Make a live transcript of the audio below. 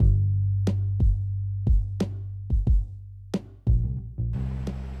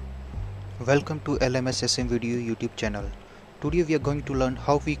Welcome to LMS SM Video YouTube channel. Today we are going to learn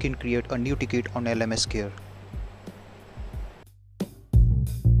how we can create a new ticket on LMS Care.